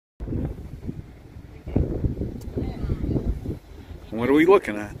What are we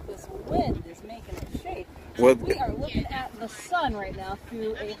looking at? This wind is making it shake. What? We are looking at the sun right now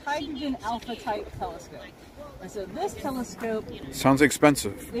through a hydrogen alpha type telescope. And so this telescope... Sounds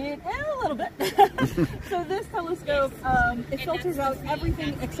expensive. A little bit. So this telescope, it filters out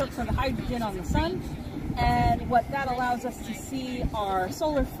everything except for the hydrogen on the sun. And what that allows us to see are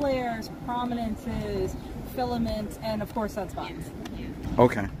solar flares, prominences, filaments, and of course sunspots.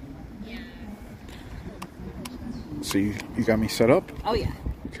 Okay. So you got me set up? Oh yeah.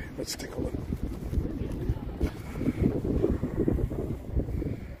 Okay, let's take a look.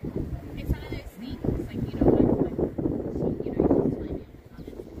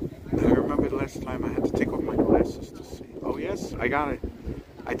 I remember the last time I had to take off my glasses to see. Oh yes, I got it.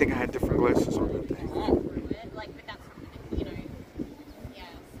 I think I had different glasses on that day.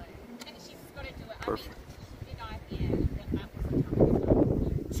 Perfect.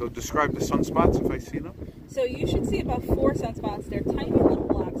 So describe the sunspots if I see them. So you should see about 4 sunspots. They're tiny little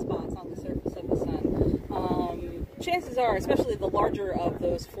black spots on the surface of the sun. Chances are, especially the larger of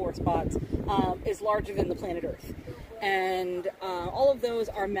those 4 spots, is larger than the planet Earth. And all of those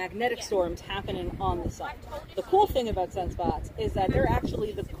are magnetic storms happening on the sun. The cool thing about sunspots is that they're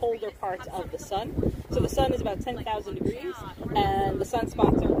actually the colder parts of the sun. So the sun is about 10,000 degrees, and the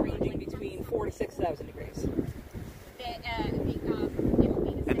sunspots are ranging between 4,000 to 6,000 degrees.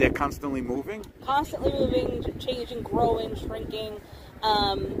 And they're constantly moving? Constantly moving, changing, growing, shrinking.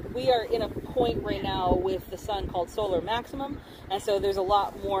 We are in a point right now with the sun called solar maximum, and so there's a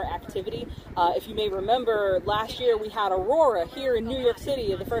lot more activity. If you may remember, last year we had aurora here in New York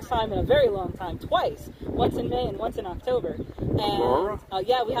City the first time in a very long time, twice. Once in May and once in October. And, aurora?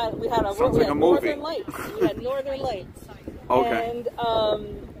 Yeah, we had aurora. Sounds like a movie. Northern Lights. We had northern lights. Okay. And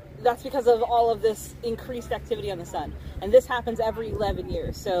that's because of all of this increased activity on the sun. And this happens every 11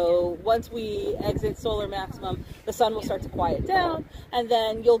 years. So once we exit solar maximum, the sun will start to quiet down, and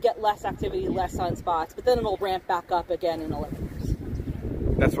then you'll get less activity, less sunspots, but then it'll ramp back up again in 11 years.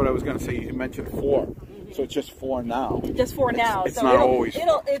 That's what I was going to say. You mentioned 4. So it's just 4 now. Just 4 now. It's so not always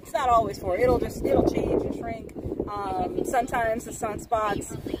 4. It's not always 4. It'll change and shrink. Sometimes the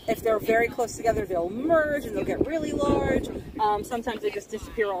sunspots, if they're very close together, they'll merge and they'll get really large. Sometimes they just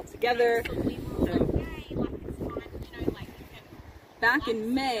disappear altogether. So, back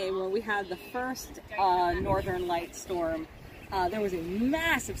in May, when we had the first northern light storm, there was a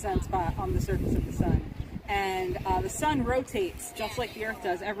massive sunspot on the surface of the sun. And the sun rotates just like the Earth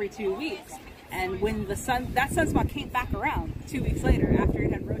does every 2 weeks. And when that sunspot came back around 2 weeks later, after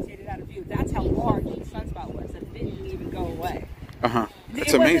it had rotated out of view, that's how large the sunspot was. It didn't even go away.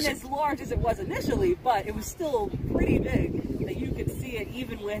 That's it amazing. wasn't as large as it was initially, but it was still pretty big. That you could see it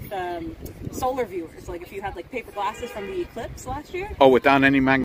even with solar viewers. Like if you had like paper glasses from the eclipse last year. Oh, without any